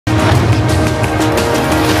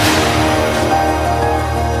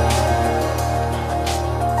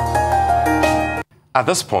At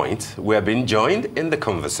this point, we are being joined in the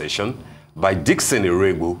conversation by Dickson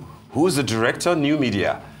Iroegbu, who is the Director, New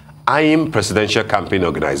Media, Anyim Presidential Campaign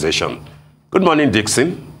Organization. Good morning,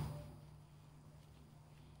 Dickson.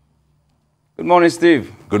 Good morning,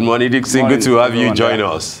 Steve. Good morning, Dickson. Good to have you join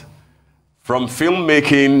us. From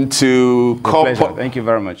filmmaking to core... Thank you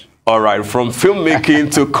very much. All right, from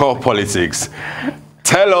filmmaking to core politics.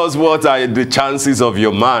 Tell us what are the chances of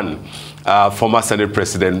your man, former Senate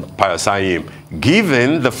President Pius Anyim,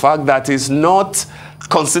 given the fact that he's not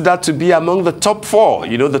considered to be among the top four.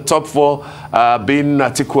 You know, the top four being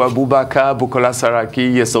Atiku Abubakar, Bukola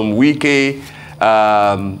Saraki, Nyesom Wike,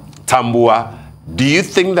 Tambua. Do you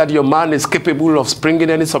think that your man is capable of springing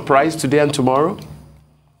any surprise today and tomorrow?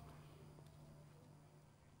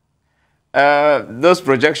 Those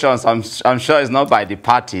projections, I'm sure, is not by the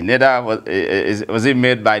party. Neither was it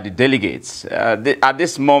made by the delegates. At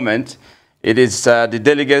this moment, it is the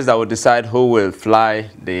delegates that will decide who will fly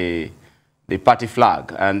the party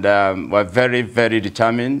flag. And we're very, very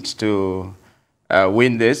determined to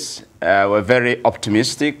win this. We're very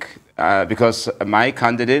optimistic because my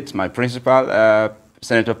candidate, my principal,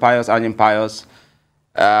 Senator Pius Anyim Pius,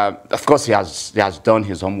 of course, he has done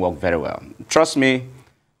his homework very well. Trust me,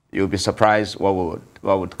 you'll be surprised what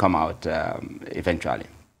would come out eventually.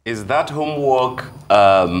 Is that homework,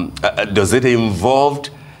 does it involve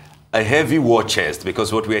a heavy war chest?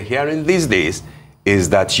 Because what we're hearing these days is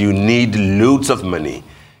that you need loads of money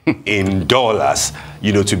in dollars,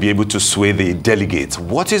 you know, to be able to sway the delegates.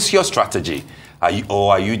 What is your strategy?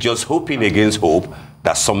 Or are you just hoping against hope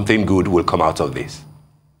that something good will come out of this?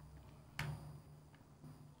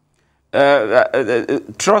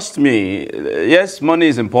 Trust me, yes, money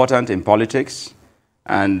is important in politics,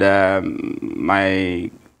 and my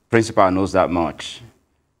principal knows that much.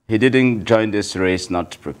 He didn't join this race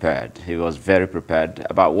not prepared. He was very prepared.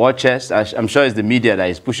 About war chest, I'm sure it's the media that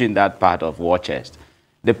is pushing that part of war chest.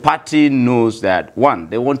 The party knows that, one,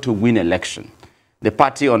 they want to win election. The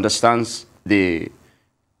party understands the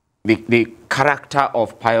character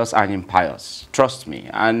of Pius Anyim Pius. Trust me.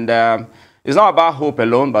 And it's not about hope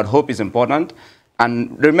alone, but hope is important.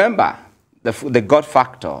 And remember the God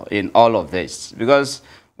factor in all of this. Because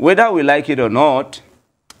whether we like it or not,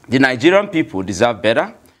 the Nigerian people deserve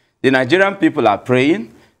better. The Nigerian people are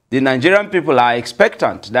praying. The Nigerian people are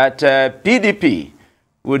expectant that PDP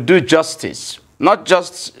will do justice, not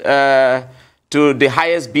just to the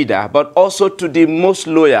highest bidder, but also to the most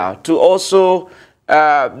loyal, to also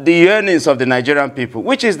the yearnings of the Nigerian people,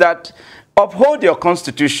 which is that uphold your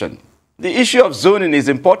constitution. The issue of zoning is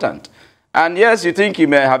important. And yes, you think it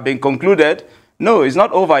may have been concluded. No, it's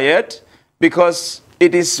not over yet, because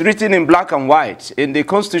it is written in black and white in the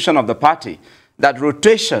constitution of the party that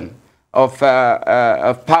rotation of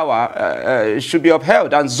power should be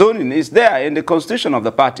upheld, and zoning is there in the constitution of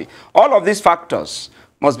the party. All of these factors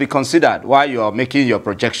must be considered while you are making your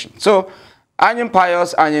projection. So Anyim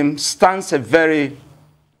Pius stands a very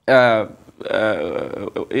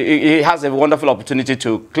he has a wonderful opportunity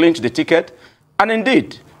to clinch the ticket and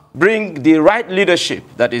indeed bring the right leadership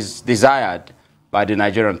that is desired by the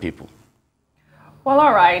Nigerian people. Well,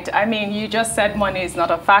 all right. I mean, you just said money is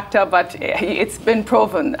not a factor, but it's been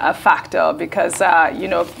proven a factor because, you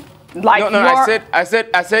know, like I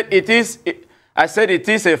said it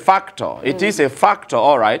is a factor. It is a factor,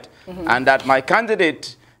 all right, and that my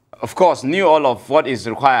candidate, of course, knew all of what is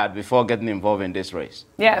required before getting involved in this race.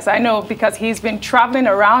 Yes, I know, because he's been traveling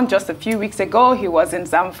around. Just a few weeks ago, he was in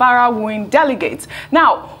Zamfara wooing delegates.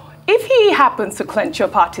 Now, if he happens to clinch your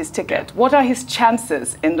party's ticket, what are his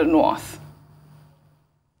chances in the north?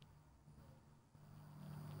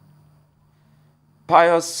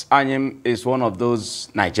 Pius Anyim is one of those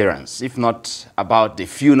Nigerians, if not about the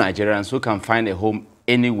few Nigerians who can find a home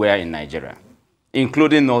anywhere in Nigeria,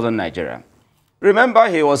 including northern Nigeria. Remember,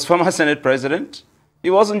 he was former Senate President. He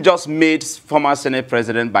wasn't just made former Senate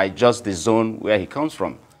President by just the zone where he comes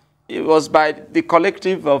from. It was by the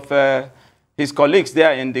collective of his colleagues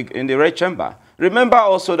there in the Red Chamber. Remember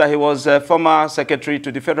also that he was a former Secretary to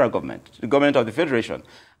the federal government, the government of the Federation.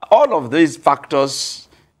 All of these factors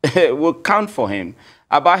will count for him.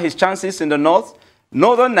 About his chances in the north,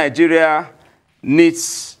 northern Nigeria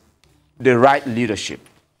needs the right leadership.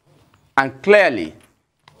 And clearly,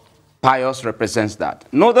 Pius represents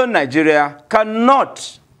that. Northern Nigeria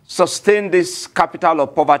cannot sustain this capital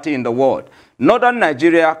of poverty in the world. Northern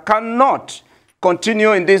Nigeria cannot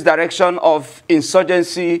continue in this direction of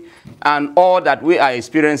insurgency and all that we are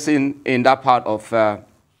experiencing in that part of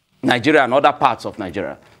Nigeria and other parts of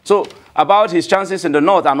Nigeria. So about his chances in the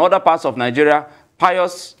north and other parts of Nigeria,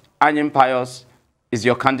 Pius Anyim Pius is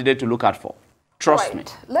your candidate to look out for. Trust me.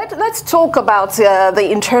 Let's talk about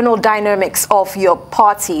the internal dynamics of your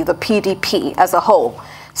party, the PDP, as a whole.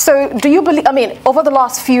 So do you believe, I mean, over the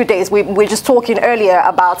last few days, we were just talking earlier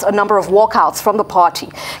about a number of walkouts from the party.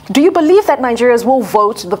 Do you believe that Nigerians will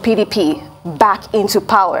vote the PDP back into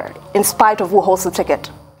power in spite of who holds the ticket?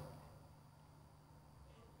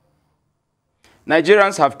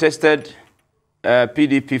 Nigerians have tested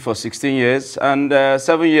PDP for 16 years and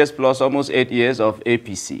 7 years plus almost 8 years of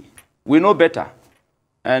APC. We know better.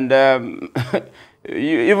 And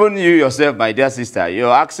even you yourself, my dear sister,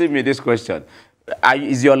 you're asking me this question.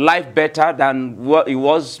 Is your life better than what it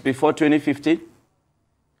was before 2015?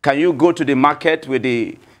 Can you go to the market with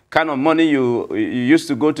the kind of money you used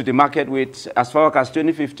to go to the market with as far back as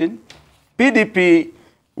 2015? PDP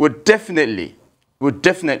would definitely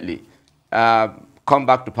come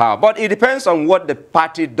back to power. But it depends on what the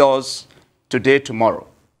party does today, tomorrow.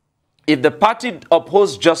 If the party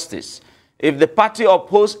upholds justice, if the party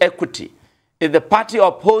upholds equity, if the party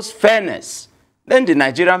upholds fairness, then the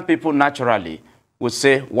Nigerian people naturally would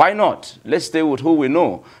say, why not? Let's stay with who we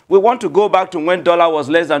know. We want to go back to when dollar was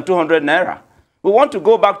less than 200 naira. We want to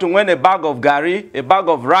go back to when a bag of gari, a bag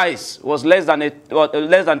of rice was less than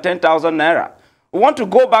 10,000 naira. We want to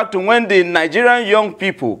go back to when the Nigerian young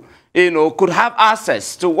people, could have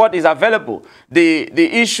access to what is available. The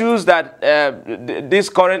issues that this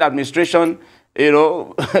current administration,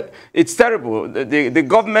 it's terrible. The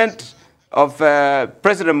government of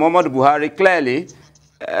President Muhammadu Buhari clearly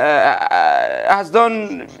has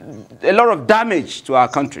done a lot of damage to our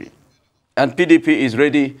country. And PDP is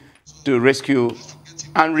ready to rescue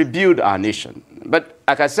and rebuild our nation. But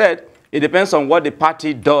like I said, it depends on what the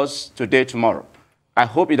party does today, tomorrow. I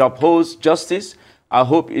hope it upholds justice. I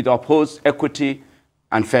hope it upholds equity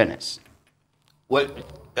and fairness. Well,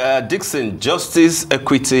 Dickson, justice,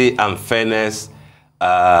 equity, and fairness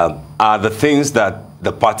are the things that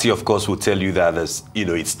the party, of course, will tell you that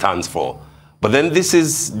it stands for. But then this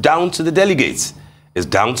is down to the delegates. It's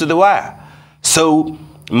down to the wire. So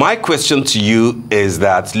my question to you is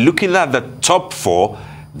that looking at the top four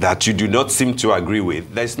that you do not seem to agree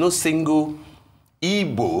with, there's no single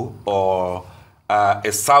Igbo or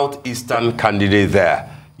a southeastern candidate there.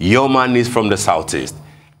 Your man is from the southeast.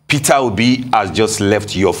 Peter Obi has just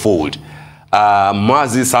left your fold.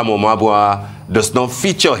 Mazi Samomabwa does not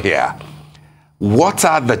feature here. What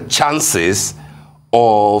are the chances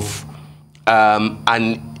of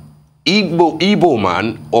an Igbo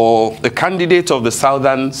man or a candidate of the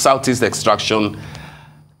southeast extraction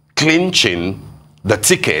clinching the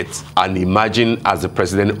ticket and emerging as the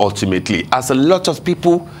president ultimately, as a lot of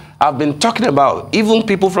people have been talking about? Even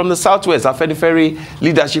people from the southwest, Afenifere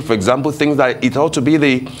leadership, for example, thinks that it ought to be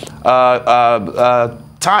the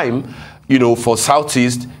time, for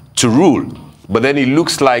southeast to rule. But then it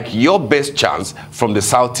looks like your best chance from the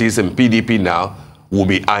southeast and PDP now will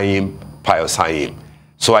be Pius Anyim.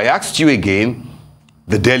 So I asked you again,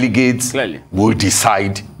 the delegates will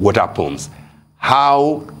decide what happens.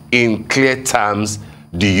 How, in clear terms,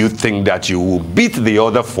 do you think that you will beat the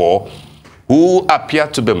other four who appear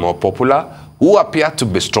to be more popular, who appear to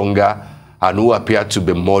be stronger, and who appear to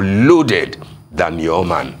be more loaded than your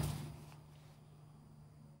man?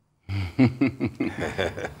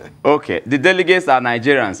 Okay, the delegates are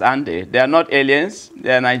Nigerians, aren't they? They are not aliens,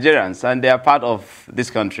 they are Nigerians, and they are part of this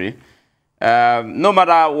country. No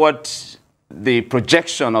matter what the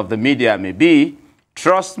projection of the media may be,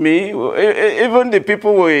 trust me, even the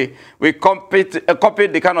people we copied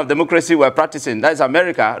the kind of democracy we're practicing, that's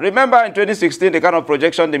America. Remember in 2016, the kind of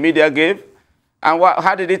projection the media gave? And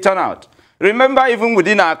how did it turn out? Remember even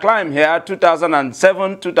within our climb here,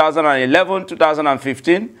 2007, 2011,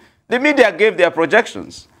 2015, the media gave their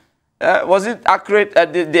projections. Was it accurate?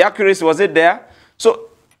 The accuracy, was it there? So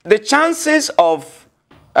the chances of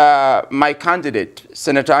my candidate,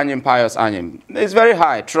 Senator Pius Anyim, is very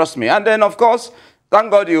high, trust me. And then, of course, thank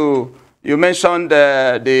God you mentioned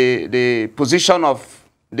the position of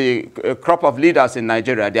the crop of leaders in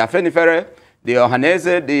Nigeria, the Afenifere, the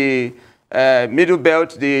Ohanese, the Middle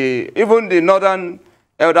Belt, even the Northern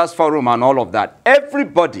Elders Forum and all of that.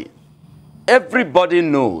 Everybody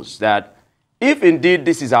knows that if indeed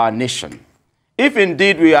this is our nation, if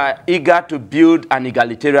indeed we are eager to build an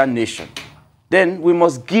egalitarian nation, then we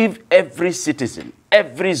must give every citizen,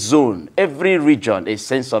 every zone, every region a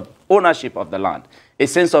sense of ownership of the land, a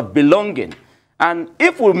sense of belonging. And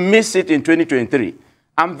if we miss it in 2023,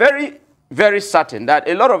 I'm very, very certain that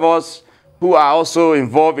a lot of us who are also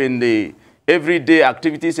involved in the everyday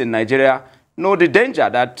activities in Nigeria know the danger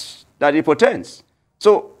that it portends.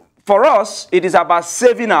 So for us, it is about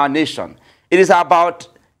saving our nation. It is about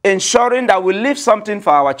ensuring that we leave something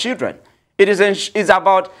for our children. It is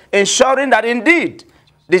about ensuring that indeed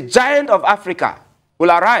the giant of Africa will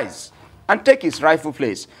arise and take his rightful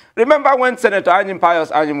place. Remember when Senator Pius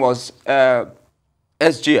Anyim was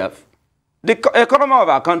SGF, the economy of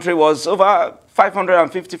our country was over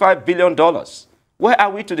 $555 billion. Where are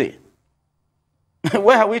we today?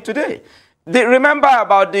 Where are we today? Remember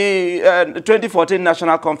about the 2014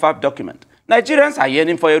 National Confab document. Nigerians are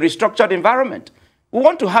yearning for a restructured environment. We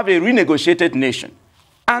want to have a renegotiated nation.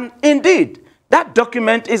 And indeed, that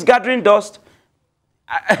document is gathering dust.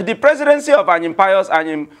 The presidency of Pius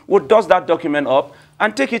Anyim would dust that document up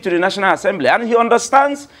and take it to the National Assembly. And he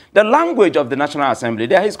understands the language of the National Assembly.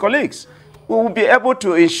 They are his colleagues. We will be able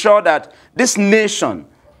to ensure that this nation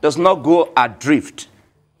does not go adrift.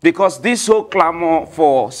 Because this whole clamor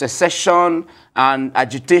for secession and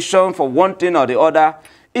agitation for one thing or the other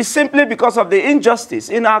is simply because of the injustice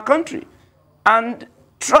in our country. And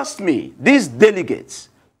trust me, these delegates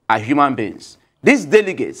are human beings. These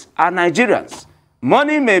delegates are Nigerians.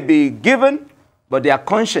 Money may be given, but their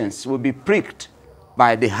conscience will be pricked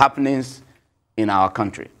by the happenings in our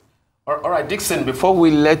country. All right, Dickson, before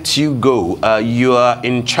we let you go, you are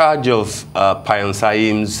in charge of Pius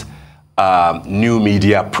Anyim's new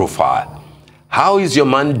media profile. How is your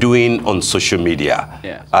man doing on social media?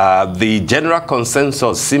 Yes. The general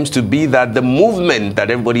consensus seems to be that the movement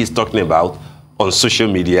that everybody is talking about on social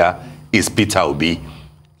media is Peter Obi.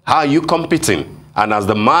 How are you competing? And as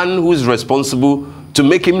the man who is responsible to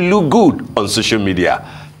make him look good on social media,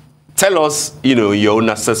 tell us, your own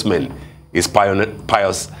assessment. Is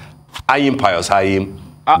Pius Anyim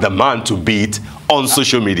the man to beat on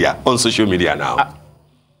social media? On social media now.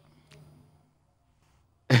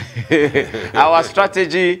 Our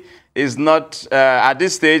strategy is not, at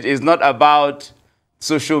this stage, is not about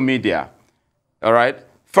social media. All right?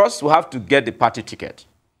 First, we have to get the party ticket.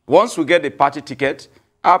 Once we get the party ticket,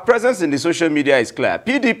 our presence in the social media is clear.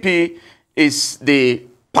 PDP is the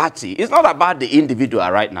party. It's not about the individual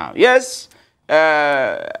right now. Yes,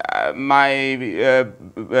 my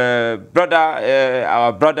brother,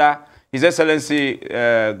 our brother, His Excellency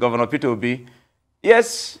Governor Peter Obi,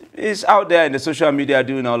 yes, he's out there in the social media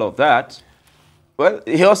doing all of that. Well,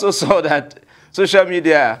 he also saw that social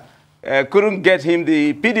media couldn't get him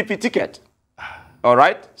the PDP ticket. All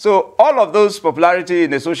right? So all of those popularity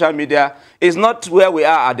in the social media is not where we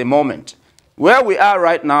are at the moment. Where we are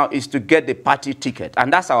right now is to get the party ticket,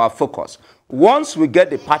 and that's our focus. Once we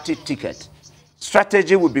get the party ticket,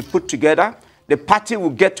 strategy will be put together, the party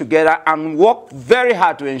will get together and work very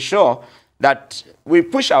hard to ensure that we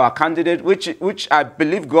push our candidate, which I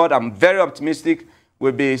believe God, I'm very optimistic,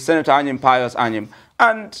 will be Senator Pius Anyim.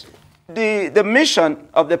 And the mission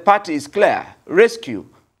of the party is clear: rescue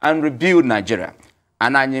and rebuild Nigeria.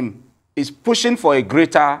 And Anyim is pushing for a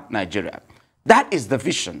greater Nigeria. That is the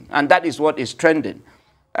vision, and that is what is trending.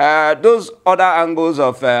 Those other angles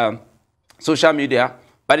of social media,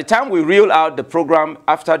 by the time we reel out the program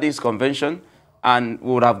after this convention and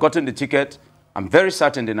we would have gotten the ticket, I'm very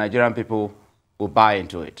certain the Nigerian people will buy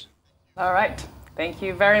into it. All right. Thank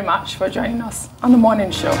you very much for joining us on The Morning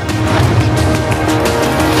Show.